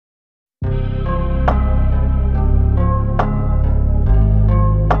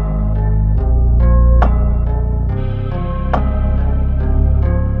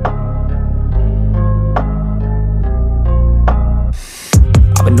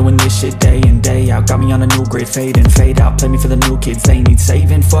doing this shit day in, day out. Got me on a new grid, fade in, fade out. Play me for the new kids, they need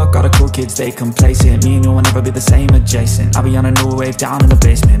saving. Fuck all the cool kids, they complacent. Me and you will never be the same adjacent. I'll be on a new wave down in the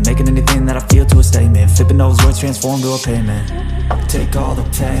basement, making anything that I feel to a statement. Flipping those words, transform to a payment. Take all the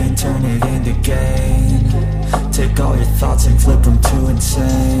pain, turn it into gain. Take all your thoughts and flip them to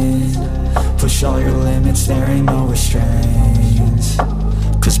insane. Push all your limits, there ain't no restraints.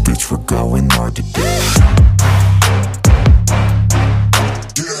 Cause bitch, we're going hard today.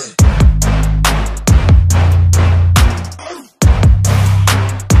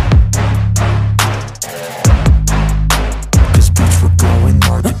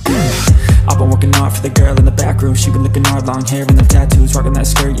 For the girl in the back room, she been looking hard, long hair and the tattoos, rocking that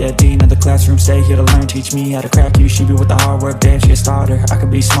skirt, yeah, dean of the classroom, stay here to learn, teach me how to crack you. She be with the hard work, damn, she a starter. I could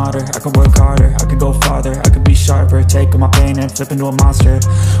be smarter, I could work harder, I could go farther, I could be sharper, take all my pain and flip into a monster.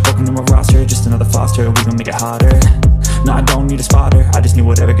 Welcome to my roster, just another foster, we gon' make it harder. No, I don't need a spotter, I just need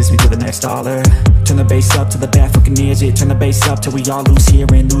whatever gets me to the next dollar. Turn the bass up to the back fucking ears, it. Turn the bass up till we all lose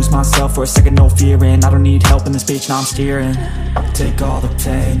hearing. Lose myself for a second, no fearing. I don't need help in this bitch, now I'm steering. Take all the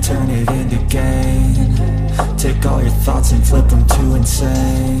pain, turn it into gain. Take all your thoughts and flip them to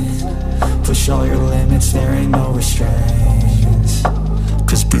insane. Push all your limits, there ain't no restraints.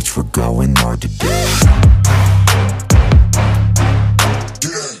 Cause bitch, we're going hard today.